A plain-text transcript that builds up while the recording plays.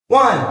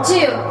1,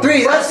 2,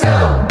 3, let's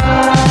go!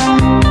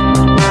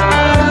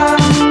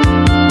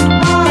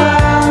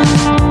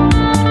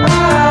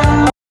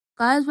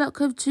 Guys,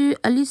 welcome to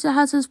Alisa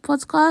Hassan's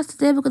podcast.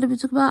 Today we're going to be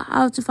talking about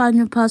how to find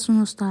your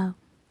personal style.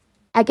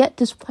 I get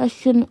this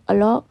question a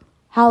lot.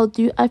 How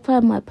do I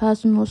find my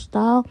personal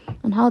style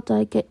and how do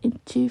I get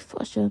into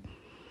fashion?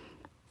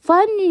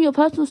 Finding your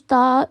personal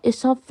style is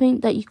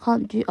something that you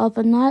can't do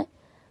overnight,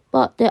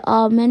 but there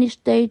are many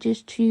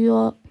stages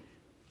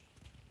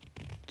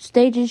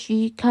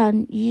you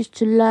can use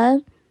to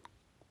learn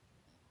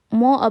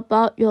more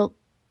about your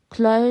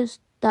clothes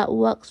that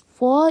works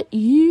for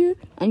you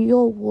and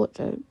your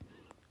wardrobe.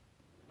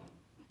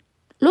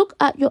 Look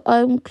at your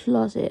own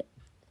closet.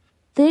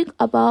 Think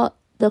about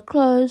the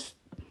clothes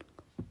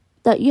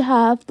that you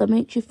have that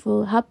make you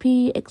feel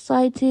happy,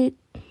 excited.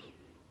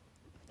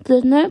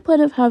 There's no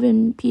point of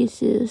having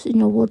pieces in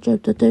your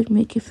wardrobe that don't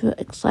make you feel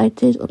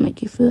excited or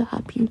make you feel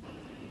happy.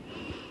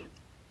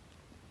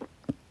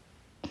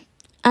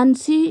 And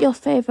see your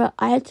favorite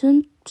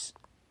items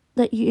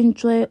that you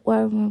enjoy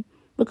wearing.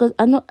 Because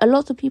I know a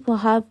lot of people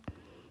have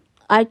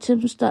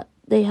items that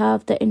they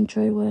have that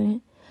enjoy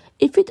wearing.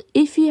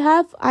 If you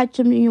have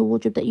items in your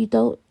wardrobe that you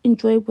don't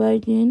enjoy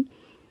wearing,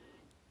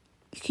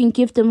 you can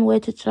give them away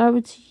to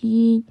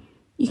charity,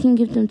 you can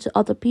give them to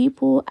other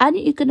people, and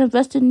you can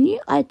invest in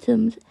new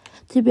items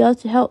to be able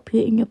to help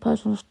you in your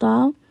personal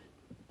style.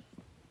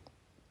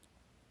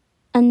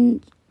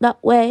 And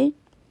that way,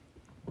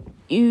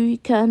 you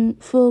can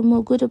feel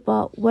more good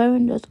about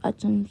wearing those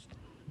items.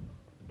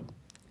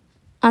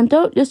 And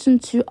don't listen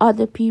to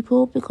other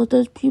people, because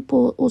those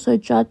people also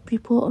judge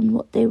people on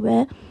what they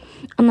wear.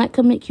 And that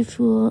can make you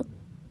feel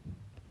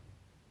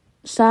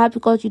sad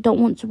because you don't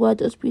want to wear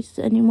those pieces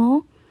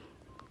anymore.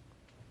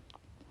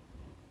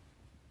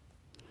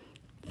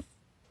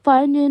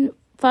 Finding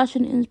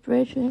fashion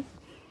inspiration.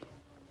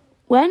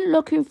 When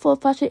looking for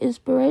fashion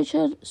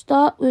inspiration,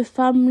 start with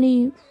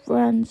family,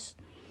 friends.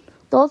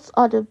 Those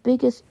are the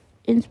biggest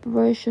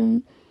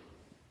inspiration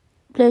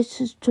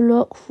places to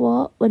look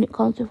for when it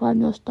comes to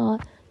finding your style.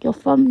 Your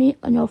family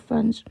and your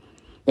friends.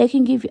 They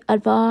can give you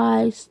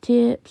advice,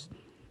 tips,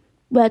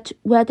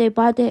 where they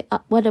buy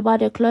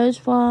their clothes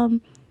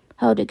from,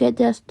 how they get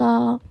their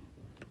style.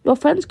 Your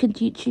friends can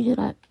teach you,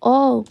 like,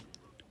 oh,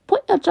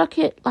 put your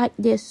jacket like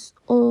this,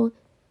 or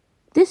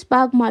this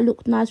bag might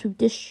look nice with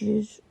these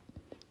shoes.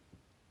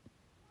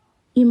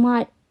 You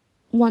might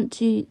want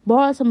to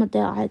borrow some of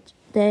their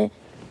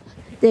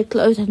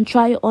clothes and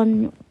try it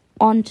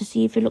on to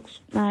see if it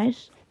looks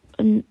nice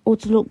or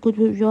to look good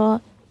with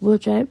your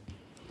wardrobe.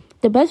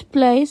 The best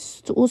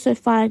place to also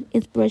find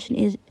inspiration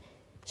is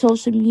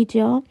social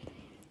media,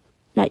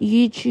 like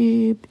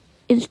YouTube,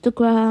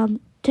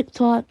 Instagram,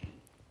 TikTok.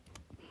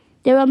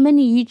 There are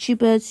many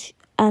YouTubers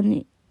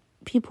and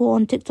people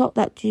on TikTok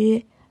that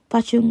do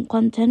fashion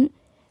content.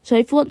 So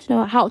if you want to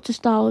know how to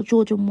style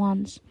Jordan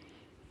 1s,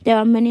 there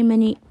are many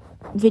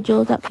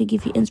videos that can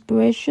give you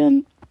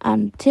inspiration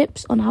and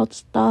tips on how to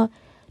style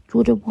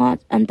Jordan 1s,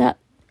 and that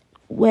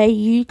way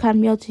you can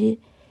be able to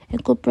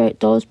incorporate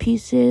those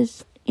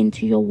pieces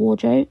into your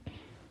wardrobe.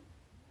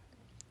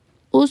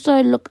 Also,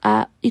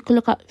 you can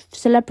look at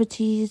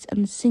celebrities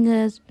and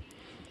singers.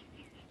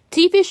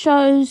 TV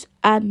shows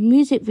and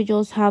music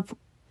videos have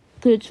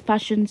good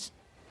fashion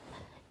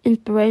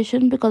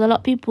inspiration, because a lot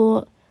of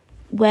people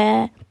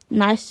wear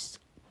nice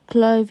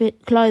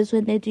clothes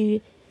when they do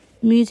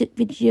music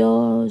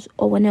videos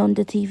or when they're on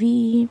the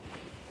TV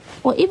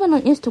or even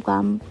on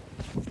Instagram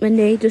when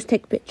they just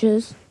take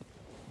pictures.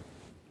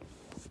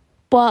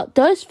 But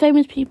those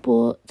famous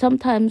people,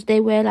 sometimes they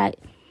wear like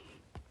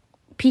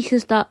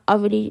pieces that are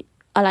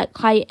like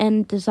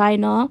high-end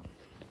designer.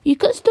 You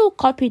can still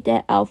copy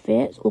their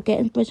outfits or get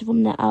inspiration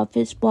from their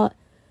outfits, but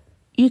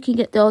you can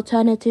get the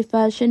alternative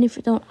version if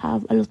you don't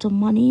have a lot of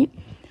money.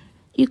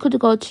 You could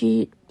go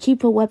to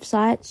cheaper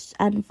websites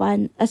and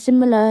find a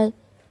similar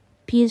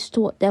piece to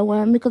what they're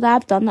wearing, because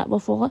I've done that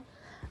before.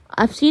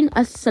 I've seen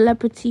a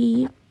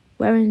celebrity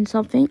wearing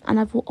something and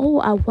I thought, oh,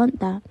 I want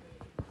that.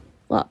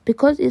 But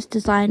because it's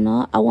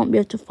designer, I won't be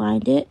able to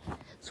find it.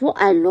 So what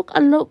I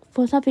look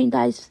for something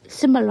that is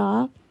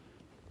similar,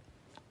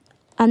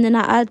 and then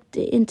I add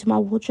it into my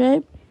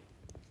wardrobe,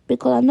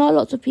 because I know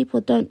lots of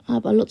people don't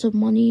have a lot of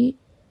money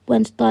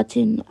when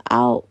starting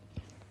out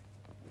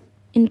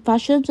in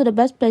fashion. So the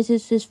best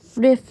places is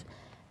thrift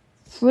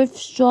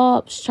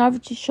shops,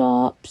 charity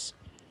shops,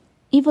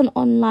 even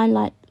online,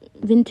 like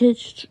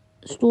vintage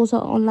stores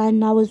are online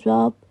now as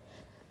well.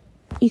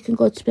 You can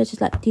go to places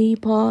like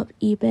Depop,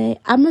 eBay.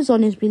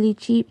 Amazon is really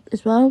cheap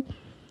as well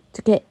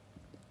to get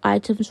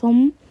items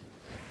from.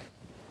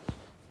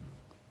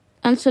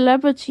 And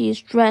celebrities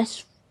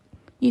dress.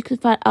 You can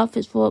find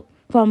outfits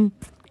from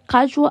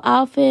casual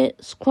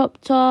outfits, crop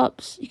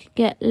tops. You can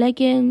get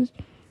leggings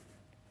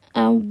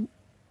and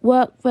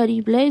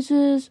work-ready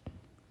blazers,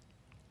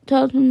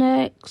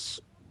 turtlenecks,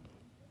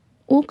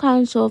 all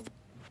kinds of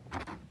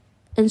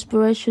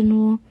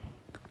inspirational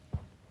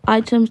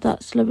items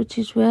that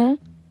celebrities wear.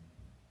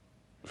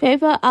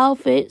 Favorite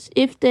outfits,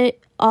 if they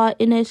are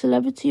in a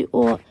celebrity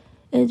or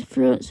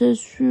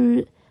influencers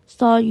who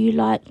style you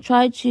like.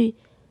 Try to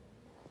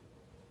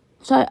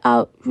search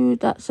out who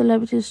that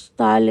celebrity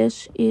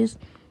stylist is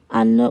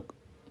and look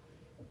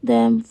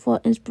them for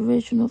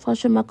inspirational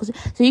fashion magazines.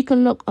 So you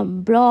can look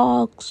on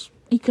blogs,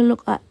 you can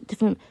look at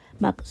different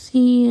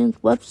magazines,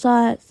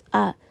 websites,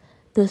 at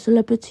the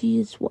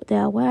celebrities, what they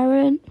are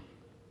wearing.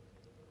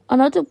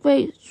 Another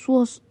great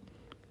source,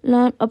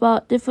 learn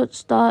about different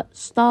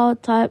style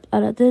types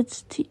and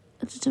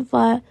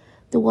identify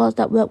the ones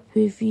that work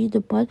with you the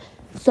best.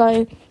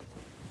 So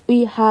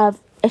we have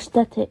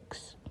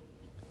aesthetics.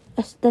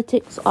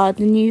 Aesthetics are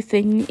the new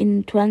thing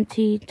in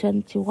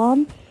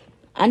 2021,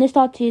 and it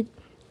started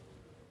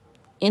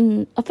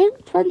in, I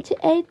think,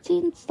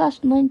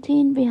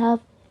 2018/19. We have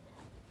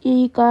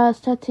ego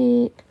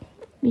aesthetic,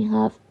 we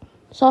have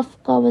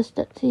soft girl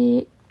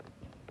aesthetic,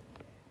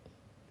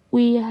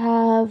 we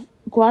have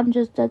grunge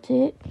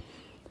aesthetic,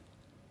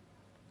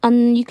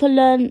 and you can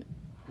learn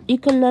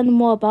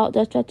more about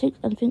the aesthetics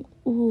and think,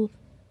 ooh,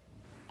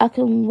 I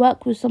can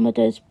work with some of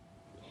those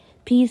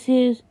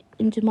pieces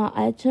into my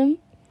item.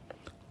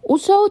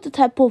 Also, the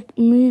type of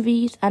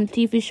movies and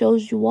TV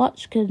shows you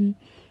watch can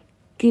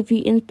give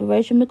you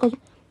inspiration, because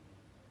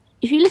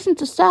if you listen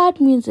to sad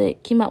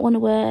music, you might want to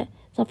wear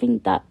something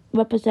that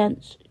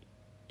represents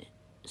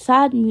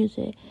sad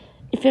music.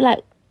 If you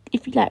like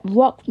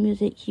rock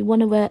music, you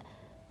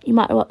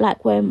might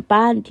like wearing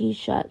band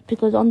t-shirts,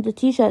 because on the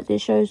t-shirts it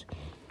shows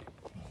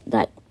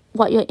like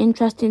what you're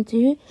interested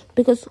to.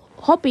 Because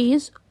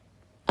hobbies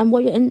and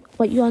what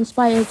you're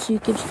inspired to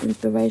gives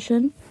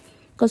inspiration.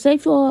 Because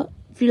if you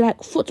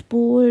like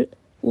football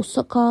or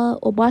soccer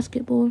or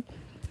basketball,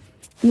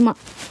 you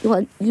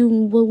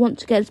will want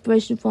to get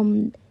inspiration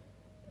from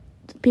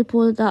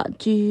people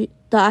that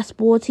are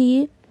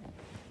sporty.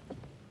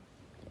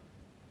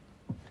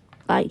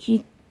 Like,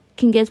 you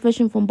can get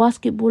inspiration from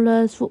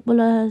basketballers,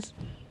 footballers.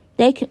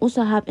 They can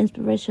also have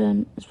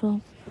inspiration as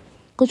well.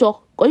 Because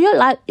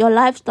your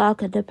lifestyle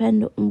can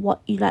depend on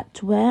what you like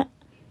to wear,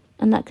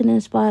 and that can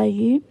inspire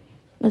you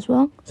as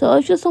well. So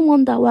if you're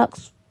someone that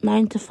works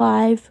 9 to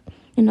 5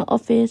 in the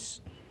office,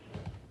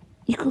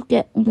 you could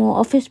get more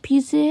office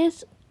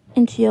pieces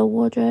into your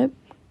wardrobe,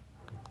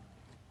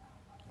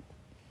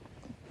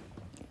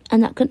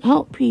 and that can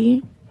help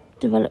you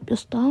develop your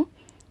style.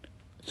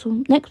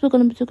 So next we're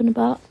going to be talking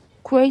about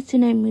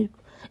creating a mood.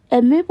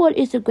 A mood board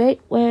is a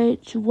great way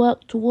to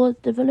work towards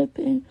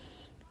developing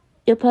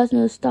your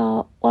personal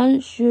style.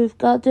 Once you've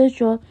gathered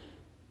your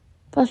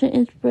fashion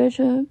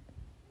inspiration,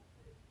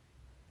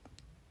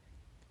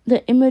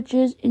 put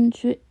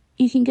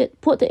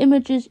the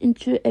images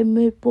into a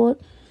mood board.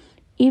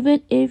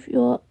 Even if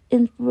your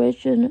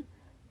inspiration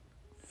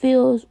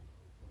feels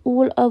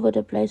all over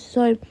the place.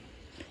 So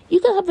you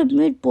can have a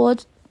mood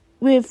board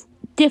with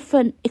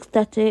different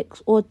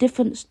aesthetics or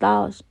different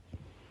styles.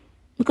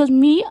 Because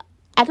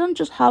I don't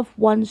just have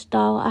one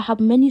style, I have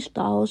many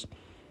styles.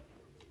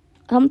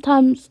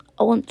 Sometimes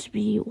I want to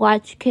be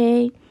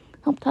Y2K,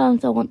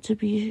 sometimes I want to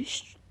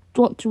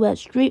wear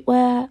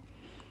streetwear,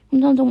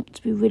 sometimes I want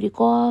to be really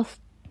goth,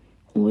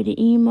 really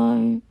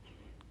emo.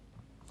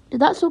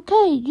 That's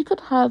okay. You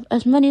could have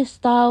as many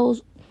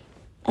styles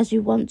as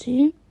you want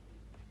to.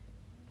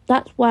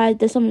 That's why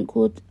there's something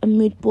called a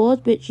mood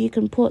board, which you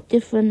can put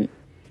different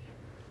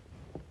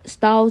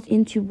styles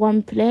into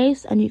one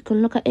place and you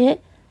can look at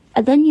it,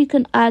 and then you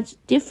can add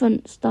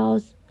different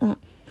styles.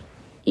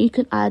 You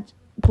can add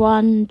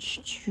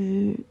grunge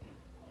to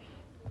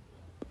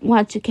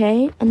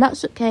Y2K, and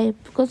that's okay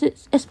because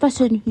it's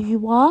expressing who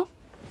you are.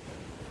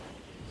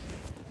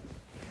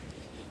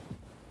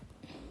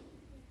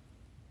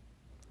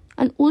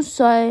 And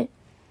also,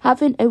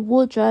 having a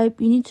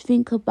wardrobe, you need to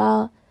think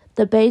about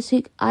the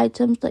basic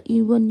items that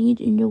you will need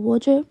in your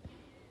wardrobe.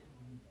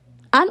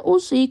 And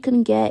also, you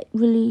can get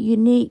really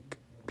unique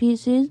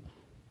pieces.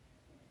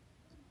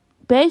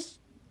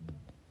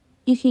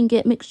 You can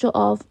get mixture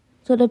of,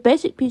 so the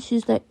basic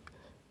pieces that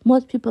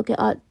most people get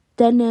are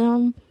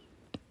denim,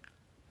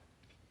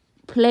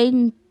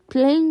 plain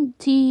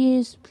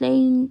tees,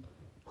 plain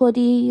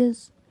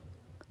hoodies.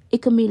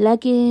 It can be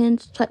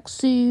leggings,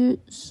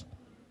 tracksuits.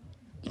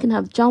 You can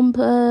have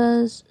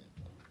jumpers,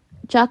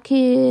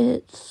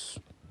 jackets.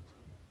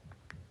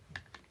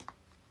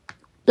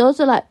 Those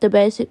are like the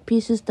basic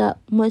pieces that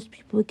most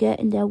people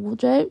get in their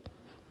wardrobe.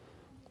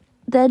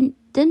 Then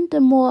the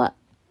more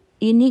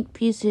unique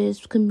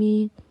pieces can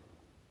be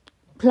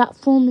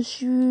platform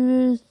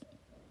shoes,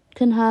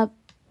 can have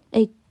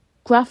a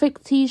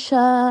graphic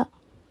t-shirt,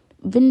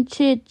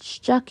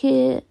 vintage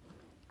jacket,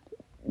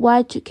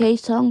 Y2K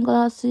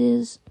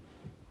sunglasses.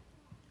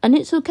 And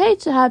it's okay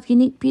to have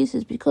unique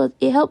pieces because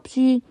it helps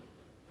you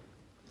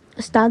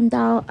stand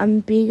out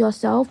and be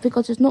yourself,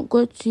 because it's not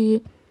good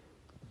to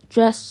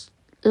dress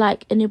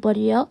like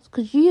anybody else,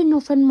 because you and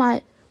your friend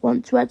might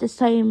want to wear the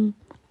same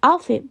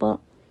outfit, but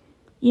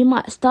you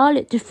might style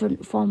it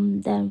different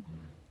from them.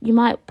 You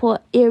might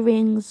put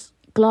earrings,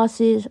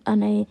 glasses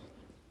and a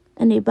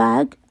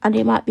bag, and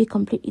it might be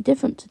completely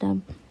different to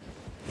them.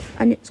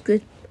 And it's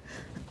good.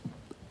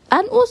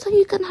 And also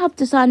you can have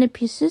designer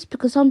pieces,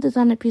 because some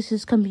designer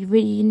pieces can be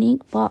really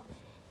unique. But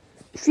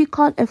if you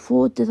can't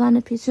afford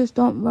designer pieces,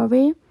 don't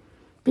worry,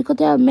 because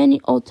there are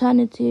many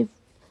alternative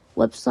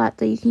websites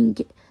that you can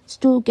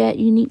still get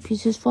unique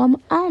pieces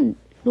from and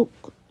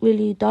look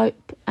really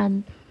dope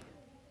and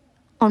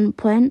on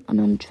point and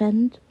on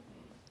trend.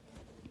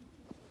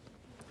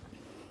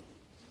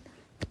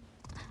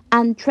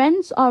 And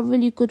trends are a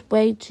really good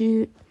way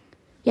to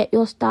get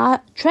your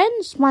style.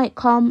 Trends might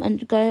come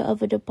and go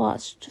over the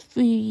past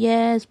few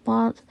years,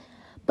 months,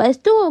 but it's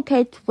still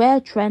okay to wear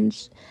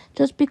trends.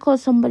 Just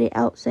because somebody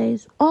else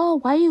says, "Oh,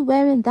 why are you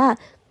wearing that?"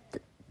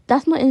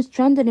 That's not in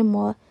trend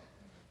anymore.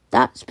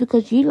 That's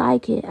because you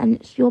like it and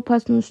it's your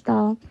personal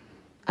style,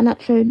 and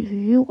that's showing who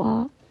you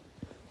are.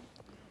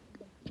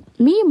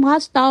 My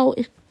style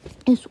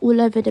is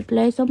all over the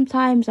place.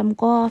 Sometimes I'm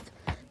goth,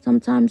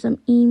 sometimes I'm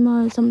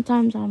emo,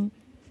 sometimes I'm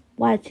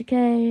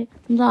Y2K.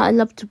 Sometimes I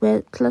love to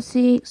wear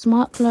classy,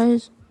 smart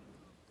clothes.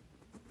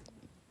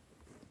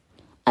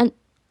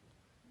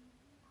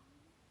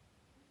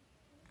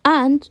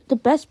 And the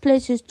best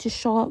places to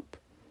shop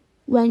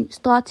when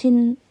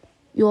starting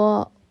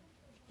your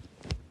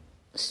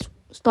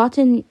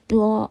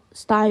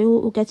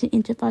style or getting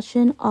into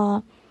fashion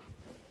are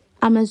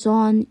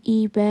Amazon,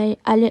 eBay,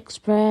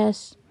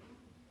 AliExpress,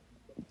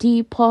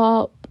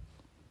 Depop,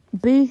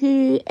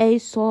 Boohoo,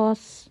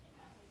 ASOS.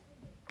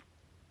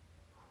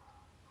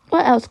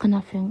 What else can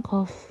I think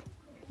of?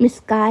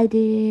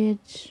 Misguided.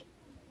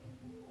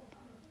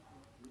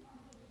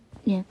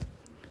 Yeah.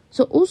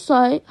 So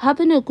also,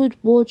 having a good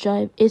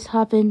wardrobe is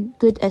having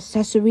good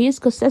accessories,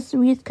 because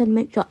accessories can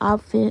make your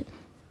outfit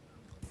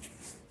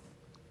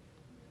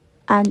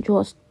and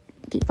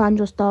find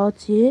your style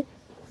too.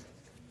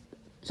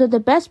 So the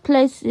best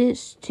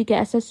places to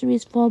get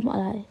accessories from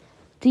are like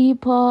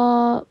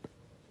Depop,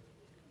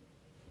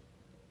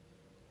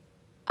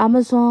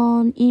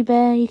 Amazon,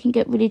 eBay. You can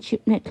get really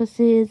cheap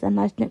necklaces and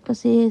nice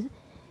necklaces.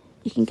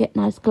 You can get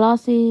nice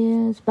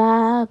glasses,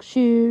 bags,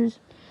 shoes.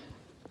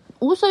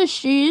 Also,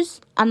 shoes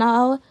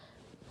are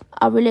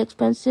really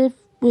expensive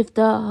with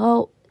the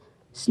whole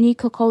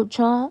sneaker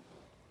culture.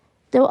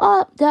 There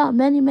are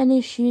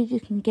many shoes you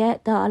can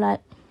get that are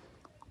like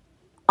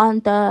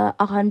under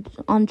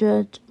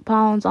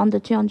 £100, under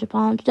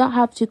 £200. You don't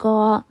have to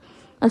go out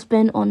and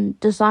spend on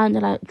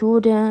designer like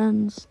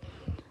Jordans,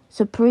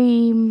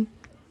 Supreme,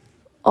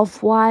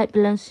 Off-White,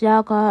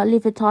 Balenciaga,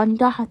 Louis Vuitton. You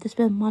don't have to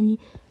spend money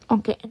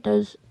on getting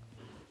those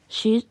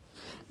shoes.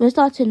 When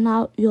starting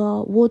out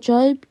your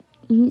wardrobe,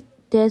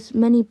 there's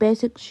many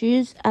basic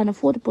shoes and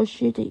affordable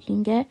shoes that you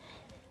can get.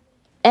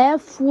 Air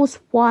Force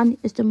One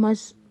is the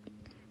most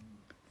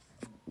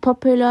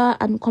popular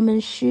and common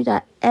shoe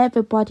that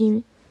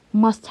everybody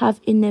must have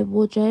in their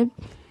wardrobe.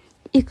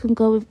 It can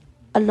go with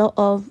a lot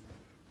of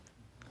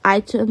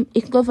items.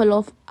 It can go with a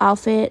lot of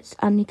outfits,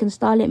 and you can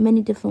style it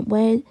many different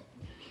ways.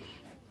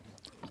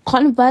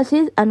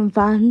 Converses and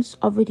Vans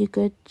are really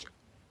good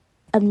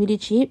and really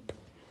cheap.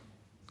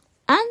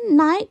 And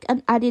Nike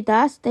and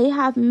Adidas, they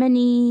have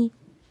many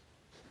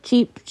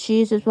cheap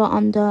shoes as well,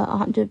 under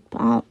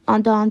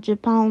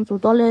 £100 or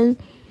dollars.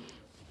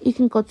 You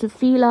can go to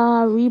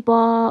Fila,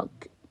 Reebok.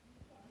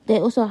 They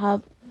also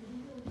have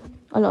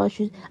a lot of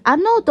shoes. I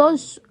know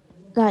those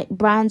like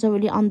brands are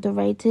really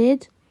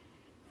underrated,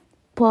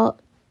 but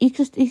it's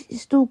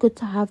still good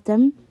to have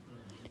them.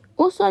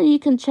 Also, you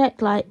can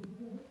check like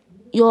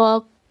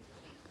your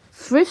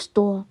thrift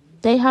store.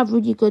 They have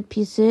really good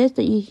pieces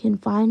that you can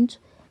find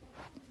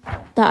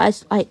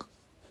that's like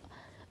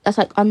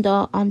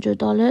under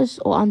 $100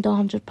 or under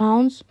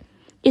 £100.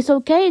 It's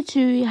okay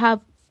to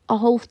have a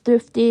whole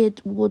thrifted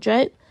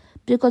wardrobe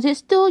because it's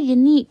still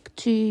unique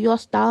to your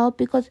style,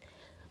 because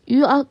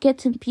you are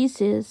getting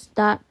pieces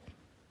that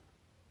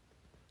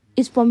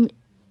is from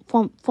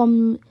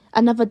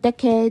another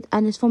decade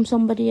and it's from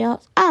somebody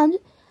else, and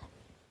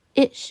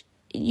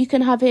you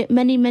can have it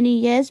many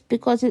years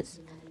because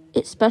it's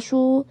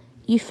special.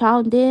 You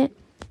found it.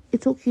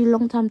 It took you a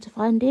long time to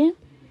find it,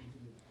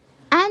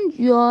 and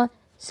you're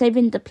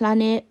saving the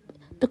planet,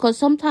 because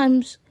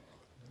sometimes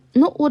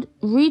not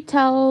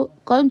all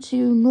going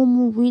to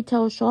normal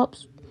retail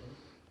shops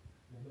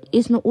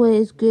is not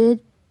always good.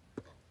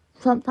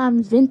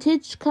 Sometimes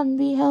vintage can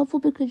be helpful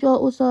because you're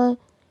also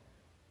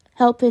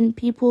helping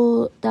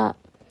people that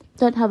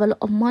don't have a lot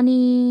of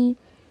money.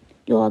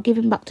 You're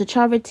giving back to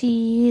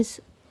charities.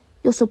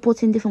 You're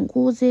supporting different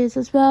causes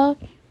as well.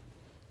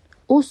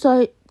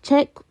 Also,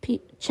 check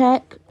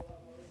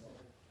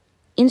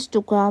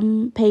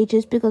Instagram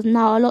pages, because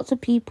now lots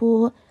of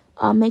people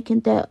are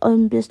making their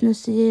own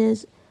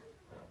businesses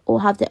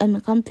or have their own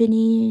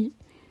company,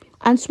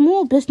 and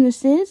small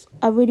businesses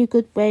are a really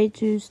good way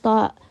to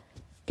start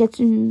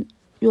getting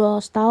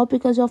your style,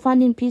 because you're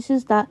finding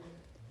pieces that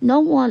no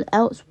one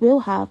else will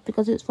have,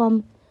 because it's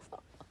from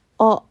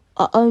our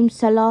own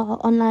seller, our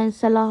online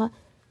seller,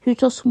 who's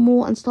just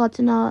small and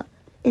starting out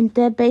in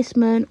their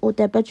basement or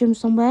their bedroom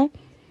somewhere.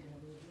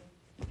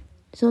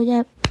 So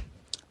yeah,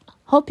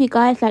 hope you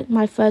guys like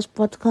my first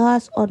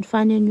podcast on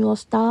finding your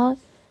style.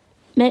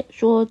 Make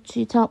sure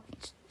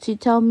to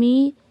tell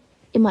me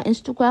in my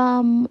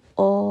Instagram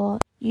or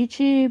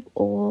YouTube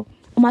or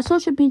on my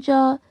social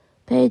media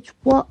page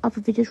what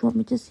other videos you want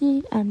me to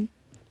see. And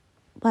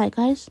bye,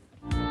 guys.